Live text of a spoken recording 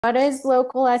What is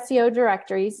local SEO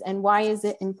directories and why is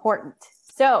it important?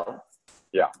 So,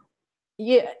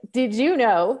 did you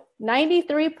know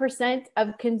 93%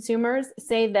 of consumers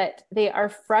say that they are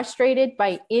frustrated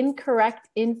by incorrect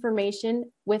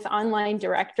information with online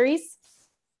directories?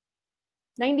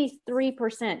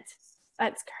 93%.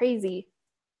 That's crazy.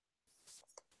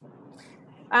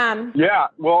 Yeah.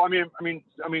 Well,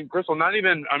 Crystal,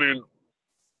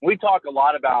 we talk a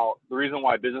lot about the reason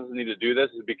why businesses need to do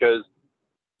this is because,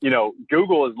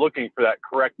 Google is looking for that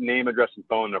correct name, address, and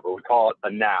phone number. We call it a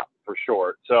NAP for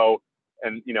short. So,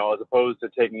 and, as opposed to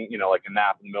taking, like a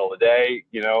nap in the middle of the day,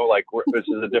 this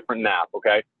is a different nap.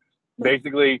 Okay.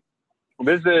 Basically,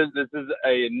 this is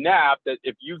a nap that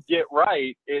if you get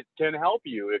right, it can help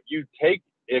you. If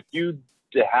you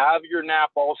have your nap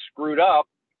all screwed up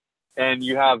and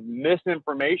you have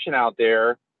misinformation out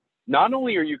there, not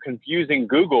only are you confusing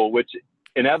Google, which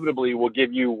inevitably will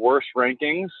give you worse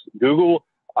rankings. Google,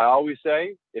 I always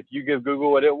say, if you give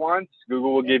Google what it wants,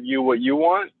 Google will give you what you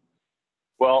want.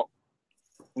 Well,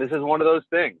 this is one of those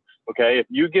things, okay? If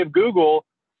you give Google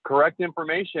correct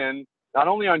information, not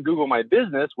only on Google My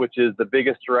Business, which is the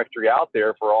biggest directory out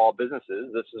there for all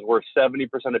businesses, this is where 70%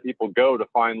 of people go to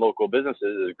find local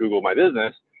businesses, is Google My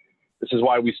Business. This is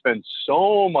why we spend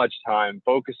so much time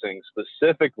focusing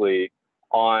specifically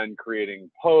on creating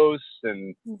posts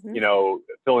and,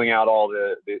 filling out all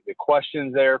the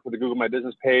questions there for the Google My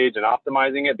Business page and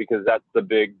optimizing it, because that's the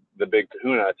big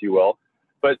kahuna, if you will.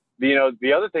 But,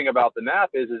 the other thing about the NAP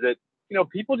is that,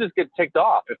 people just get ticked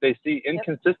off if they see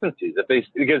inconsistencies,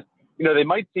 because they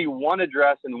might see one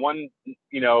address and one,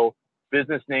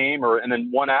 business name and then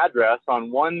one address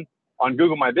on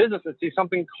Google My Business and see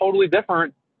something totally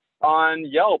different on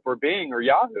Yelp or Bing or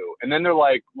Yahoo. And then they're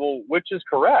like, well, which is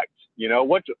correct?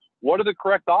 What are the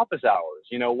correct office hours?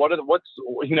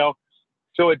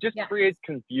 So it just creates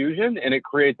confusion and it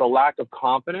creates a lack of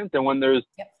confidence. And when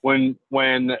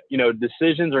when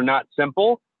decisions are not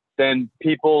simple, then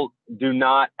people do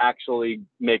not actually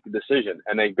make a decision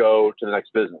and they go to the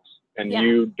next business and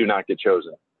you do not get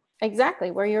chosen. Exactly.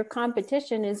 Where your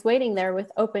competition is waiting there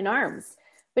with open arms.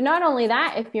 But not only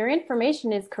that, if your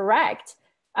information is correct,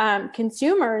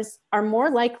 consumers are more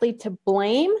likely to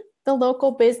blame the local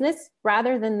business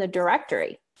rather than the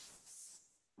directory.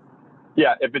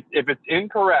 Yeah, if it's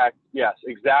incorrect, yes,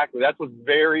 exactly. That's what's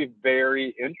very,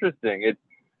 very interesting.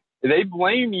 They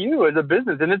blame you as a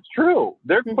business, and it's true.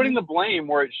 They're putting the blame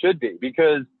where it should be,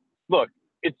 because look,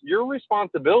 it's your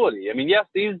responsibility. Yes,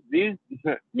 these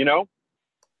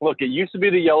look, it used to be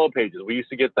the yellow pages. We used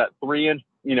to get that 3-inch,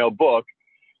 book,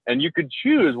 and you could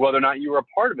choose whether or not you were a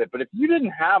part of it. But if you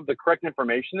didn't have the correct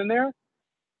information in there,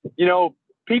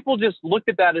 people just looked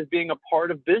at that as being a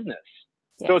part of business.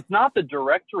 Yeah. So it's not the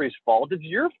directory's fault. It's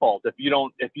your fault if you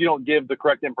don't give the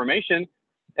correct information.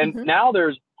 And now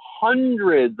there's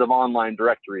hundreds of online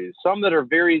directories, some that are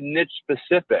very niche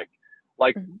specific,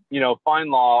 like,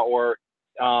 FindLaw or,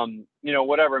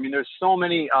 whatever. There's so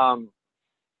many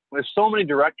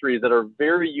directories that are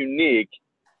very unique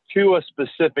to a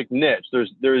specific niche.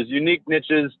 There's unique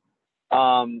niches.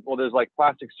 There's like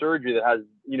plastic surgery that has,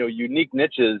 unique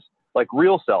niches like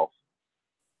RealSelf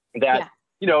that,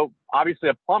 obviously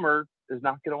a plumber is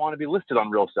not going to want to be listed on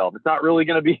RealSelf. It's not really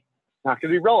going to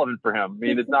be relevant for him.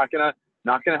 It's not going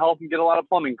to help him get a lot of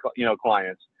plumbing,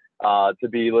 clients, to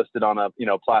be listed on a,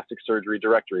 plastic surgery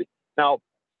directory. Now,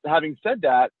 having said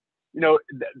that,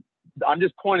 I'm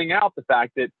just pointing out the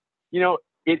fact that,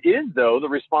 it is, though, the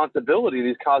responsibility of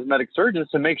these cosmetic surgeons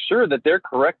to make sure that their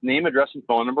correct name, address, and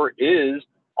phone number is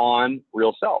on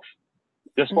RealSelf,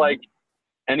 just like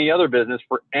any other business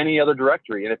for any other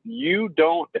directory. And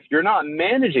if you're not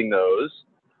managing those,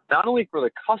 not only for the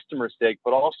customer's sake,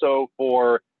 but also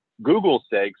for Google's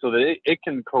sake, so that it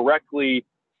can correctly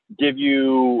give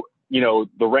you, the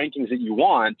rankings that you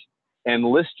want and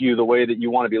list you the way that you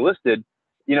want to be listed,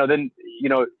 then,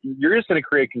 you're just going to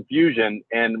create confusion.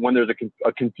 And when there's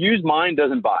a confused mind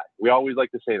doesn't buy. We always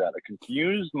like to say that a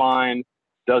confused mind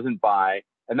doesn't buy.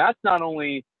 And that's not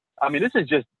only, this is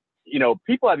just,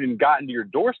 people haven't even gotten to your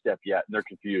doorstep yet and they're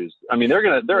confused.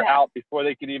 They're out before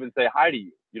they can even say hi to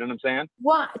you. You know what I'm saying?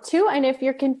 Well, too, and if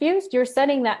you're confused, you're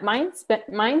setting that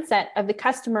mindset of the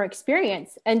customer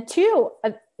experience. And two,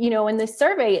 in this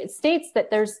survey, it states that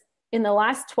in the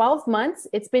last 12 months,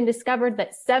 it's been discovered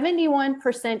that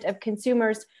 71% of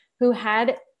consumers who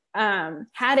had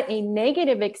a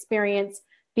negative experience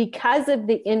because of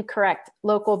the incorrect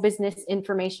local business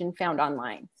information found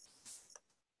online.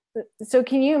 So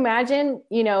can you imagine,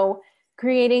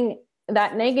 creating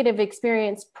that negative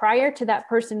experience prior to that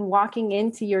person walking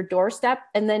into your doorstep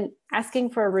and then asking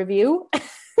for a review?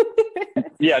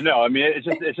 Yeah, no, I mean,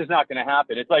 it's just not going to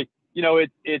happen. It's like, you know,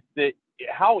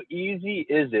 how easy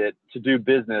is it to do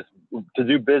business with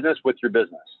your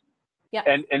business? Yeah.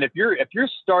 And if you're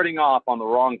starting off on the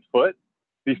wrong foot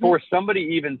before somebody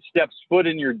even steps foot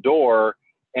in your door,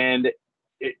 and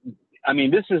I mean,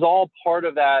 this is all part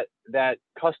of that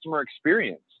customer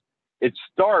experience. It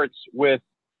starts with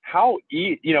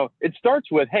it starts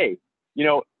with, hey, you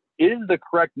know, is the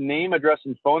correct name, address,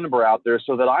 and phone number out there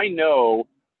so that I know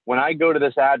when I go to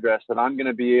this address that I'm going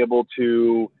to be able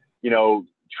to, you know,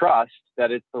 trust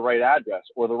that it's the right address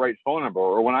or the right phone number.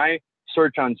 Or when I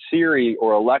search on Siri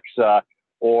or Alexa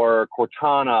or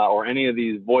Cortana or any of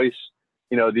these voice,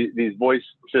 you know, these voice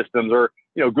systems, or,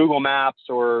 you know, Google Maps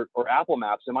or Apple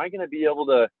Maps, am I going to be able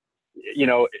to, you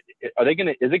know, is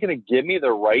it going to give me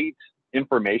the right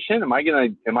information? Am I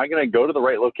going to go to the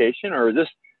right location, or is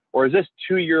this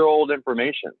 2-year-old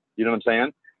information? You know what I'm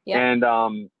saying? Yeah.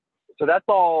 And so that's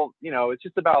all, you know, it's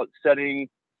just about setting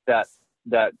that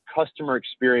customer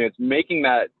experience, making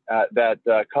that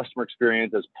customer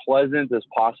experience as pleasant as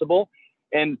possible.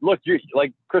 And look, you're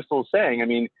like Crystal was saying, I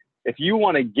mean, if you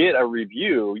want to get a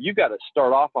review, you got to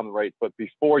start off on the right foot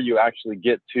before you actually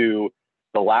get to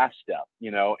the last step, you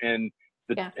know, and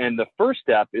the first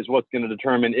step is what's going to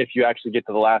determine if you actually get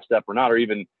to the last step or not, or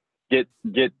even get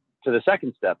to the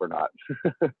second step or not.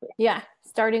 Yeah.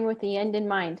 Starting with the end in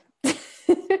mind.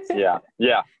 Yeah.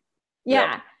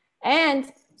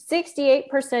 And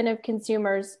 68% of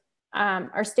consumers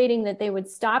are stating that they would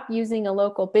stop using a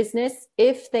local business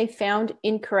if they found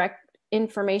incorrect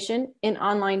information in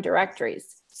online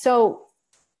directories. So,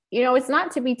 you know, it's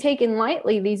not to be taken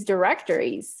lightly, these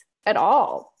directories at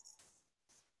all.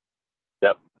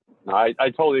 Yep. I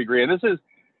totally agree. And this is,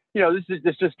 you know,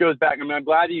 this just goes back. I mean, I'm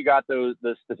glad you got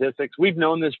the statistics. We've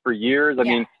known this for years. I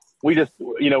mean, we just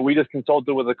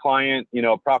consulted with a client, you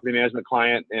know, a property management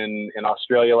client in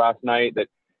Australia last night that,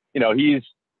 you know, he's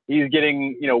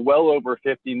getting, you know, well over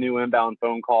 50 new inbound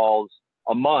phone calls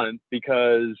a month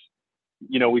because,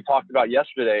 you know, we talked about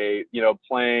yesterday, you know,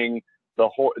 playing the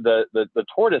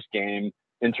tortoise game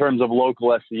in terms of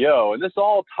local SEO, and this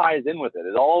all ties in with it.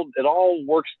 It all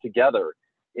works together,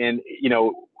 and you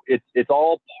know, it's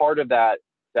all part of that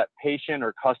patient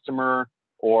or customer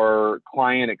or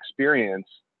client experience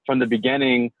from the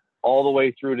beginning all the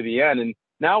way through to the end. And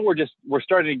now we're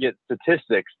starting to get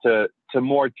statistics to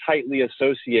more tightly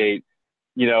associate,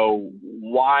 you know,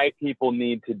 why people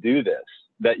need to do this.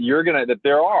 That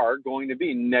there are going to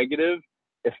be negative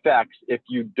effects if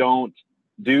you don't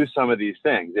do some of these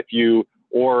things. And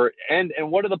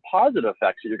what are the positive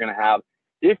effects that you're going to have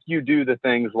if you do the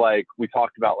things like we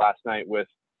talked about last night with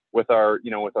our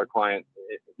client,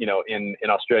 you know, in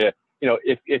Australia. You know,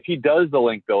 if he does the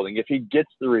link building, if he gets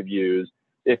the reviews,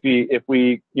 if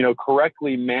we, you know,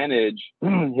 correctly manage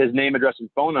his name, address, and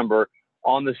phone number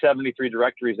on the 73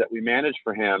 directories that we manage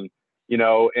for him, you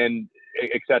know, and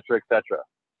et cetera, et cetera.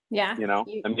 Yeah. You know,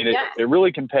 I mean, it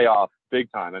really can pay off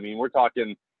big time. I mean, we're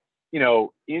talking, you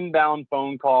know, inbound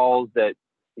phone calls that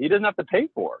he doesn't have to pay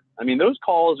for. I mean, those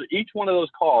calls, each one of those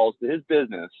calls to his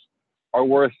business are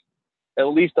worth at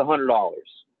least $100,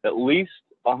 at least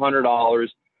 $100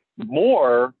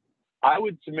 more. I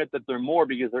would submit that they're more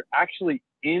because they're actually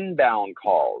inbound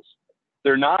calls.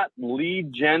 They're not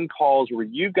lead gen calls where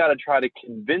you've got to try to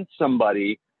convince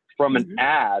somebody from an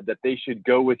ad that they should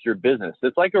go with your business.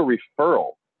 It's like a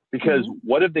referral, because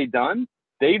what have they done?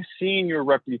 They've seen your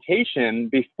reputation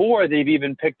before they've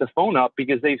even picked the phone up,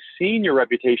 because they've seen your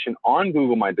reputation on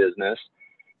Google My Business.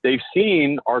 They've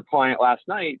seen our client last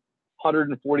night,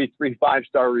 143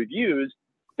 5-star reviews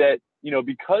that, you know,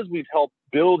 because we've helped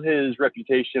build his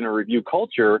reputation or review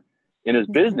culture in his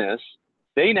business,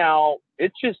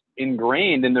 it's just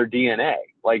ingrained in their DNA.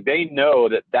 Like, they know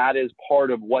that is part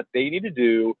of what they need to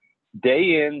do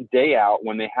day in, day out.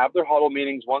 When they have their huddle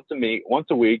meetings once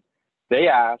a week, they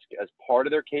ask as part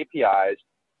of their KPIs,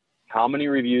 how many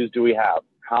reviews do we have?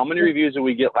 How many reviews did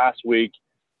we get last week?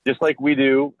 Just like we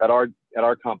do at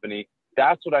our company.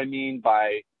 That's what I mean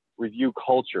by review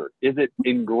culture. Is it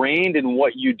ingrained in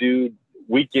what you do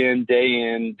week in,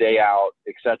 day out,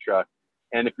 etc.?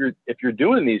 And if you're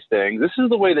doing these things, this is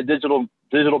the way that digital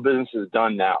business is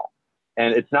done now.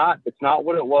 And it's not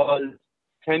what it was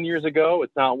 10 years ago.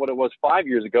 It's not what it was 5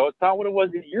 years ago. It's not what it was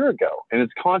a year ago. And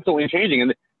it's constantly changing.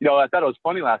 And, you know, I thought it was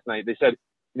funny last night. They said,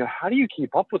 you know, how do you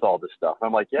keep up with all this stuff?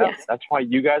 I'm like, that's why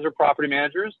you guys are property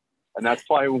managers. And that's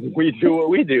why we do what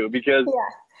we do, because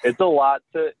it's a lot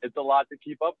to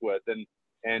keep up with.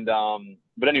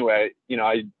 But anyway, you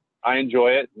know, I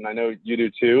enjoy it, and I know you do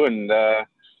too. And I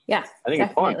think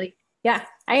definitely. It's fun. Yeah,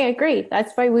 I agree.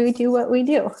 That's why we do what we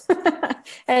do.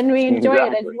 And we enjoy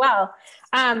it as well.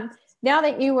 Now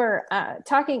that you were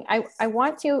talking, I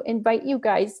want to invite you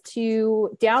guys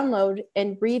to download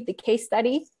and read the case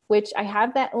study, which I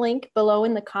have that link below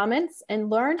in the comments, and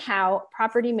learn how a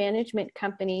property management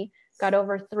company got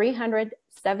over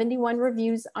 371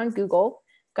 reviews on Google,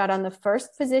 got on the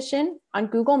first position on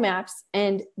Google Maps,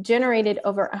 and generated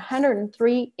over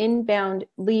 103 inbound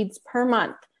leads per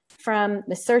month from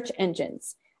the search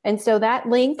engines. And so that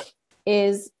link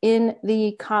is in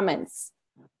the comments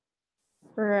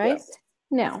right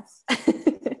now.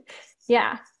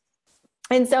 Yeah.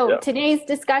 And so today's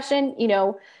discussion, you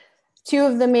know, two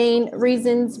of the main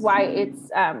reasons why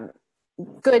it's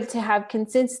good to have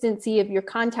consistency of your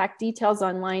contact details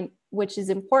online, which is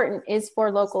important, is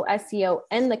for local SEO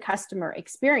and the customer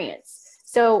experience.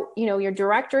 So, you know, your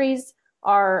directories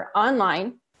are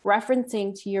online,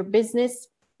 referencing to your business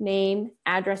name,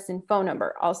 address, and phone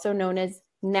number, also known as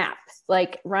NAP,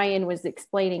 like Ryan was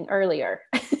explaining earlier,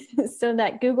 so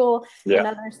that Google and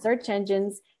other search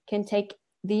engines can take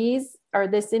these or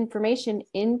this information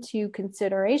into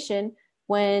consideration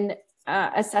when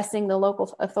assessing the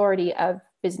local authority of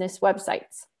business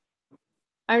websites.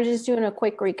 I'm just doing a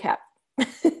quick recap.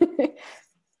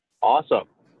 Awesome.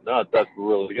 No, that's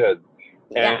really good.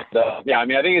 And I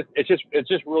mean, I think it's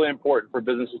just really important for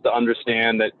businesses to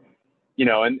understand that, you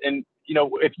know, and you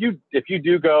know, if you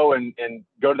do go and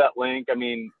go to that link, I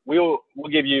mean, we'll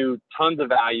give you tons of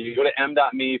value. Go to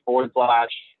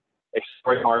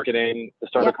m.me/accelerate marketing to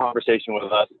start a conversation with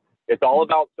us. It's all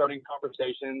about starting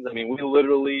conversations. I mean, we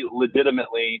literally,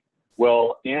 legitimately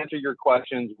will answer your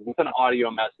questions with an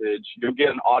audio message. You'll get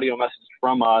an audio message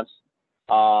from us.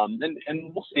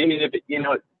 And we'll see. I mean, if you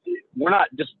know, we're not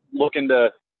just looking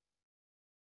to.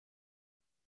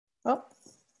 Oh,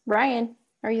 Ryan,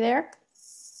 are you there?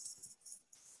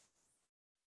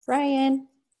 Ryan.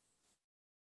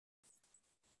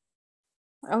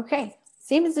 Okay,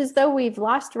 seems as though we've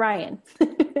lost Ryan.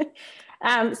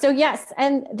 So yes,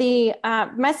 and the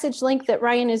message link that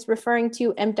Ryan is referring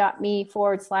to,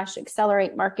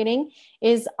 m.me/accelerate marketing,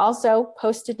 is also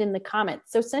posted in the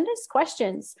comments. So send us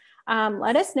questions.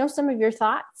 Let us know some of your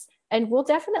thoughts, and we'll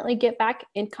definitely get back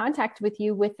in contact with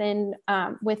you within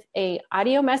with a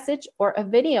audio message or a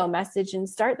video message and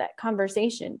start that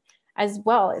conversation as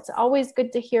well. It's always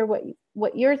good to hear what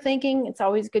you're thinking. It's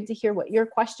always good to hear what your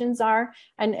questions are,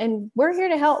 and we're here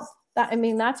to help. I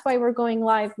mean, that's why we're going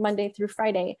live Monday through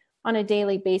Friday on a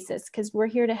daily basis, because we're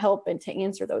here to help and to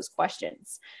answer those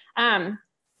questions.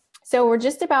 So we're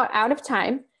just about out of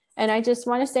time. And I just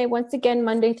want to say once again,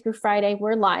 Monday through Friday,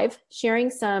 we're live sharing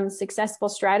some successful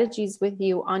strategies with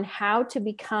you on how to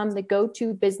become the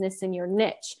go-to business in your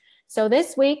niche. So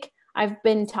this week, I've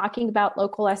been talking about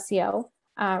local SEO.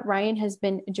 Ryan has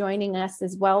been joining us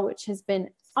as well, which has been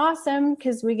awesome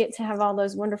because we get to have all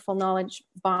those wonderful knowledge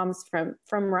bombs from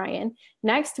Ryan.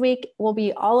 Next week will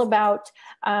be all about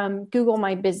Google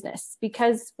My Business,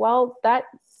 because, well, that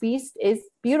beast is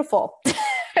beautiful.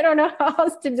 I don't know how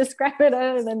else to describe it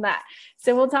other than that.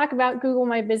 So we'll talk about Google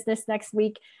My Business next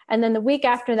week. And then the week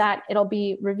after that, it'll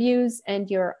be reviews and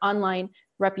your online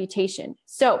reputation.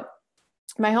 So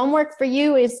my homework for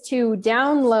you is to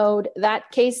download that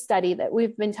case study that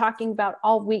we've been talking about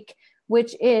all week,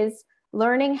 which is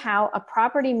learning how a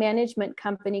property management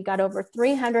company got over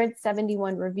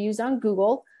 371 reviews on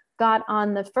Google, got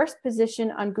on the first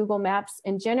position on Google Maps,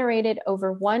 and generated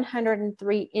over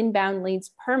 103 inbound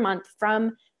leads per month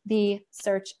from the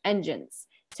search engines.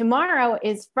 Tomorrow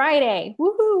is Friday,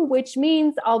 woohoo, which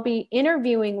means I'll be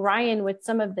interviewing Ryan with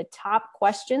some of the top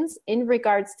questions in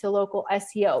regards to local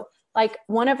SEO. Like,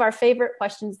 one of our favorite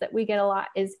questions that we get a lot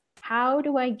is, how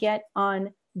do I get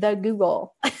on the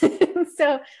Google?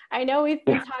 So I know we've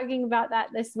been talking about that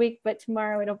this week, but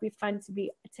tomorrow it'll be fun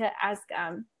to ask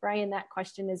Brian that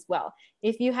question as well.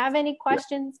 If you have any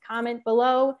questions, comment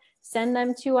below, send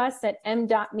them to us at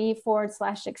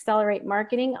m.me/accelerate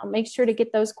marketing. I'll make sure to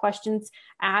get those questions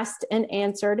asked and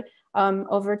answered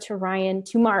over to Ryan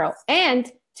tomorrow.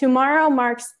 And tomorrow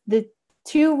marks the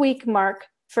 2-week mark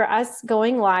for us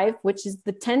going live, which is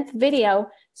the 10th video.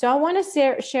 So I want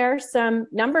to share some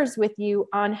numbers with you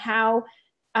on how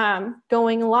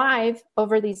going live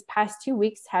over these past 2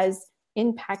 weeks has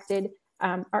impacted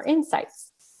our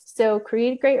insights. So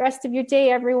create a great rest of your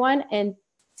day, everyone, and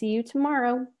see you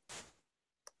tomorrow.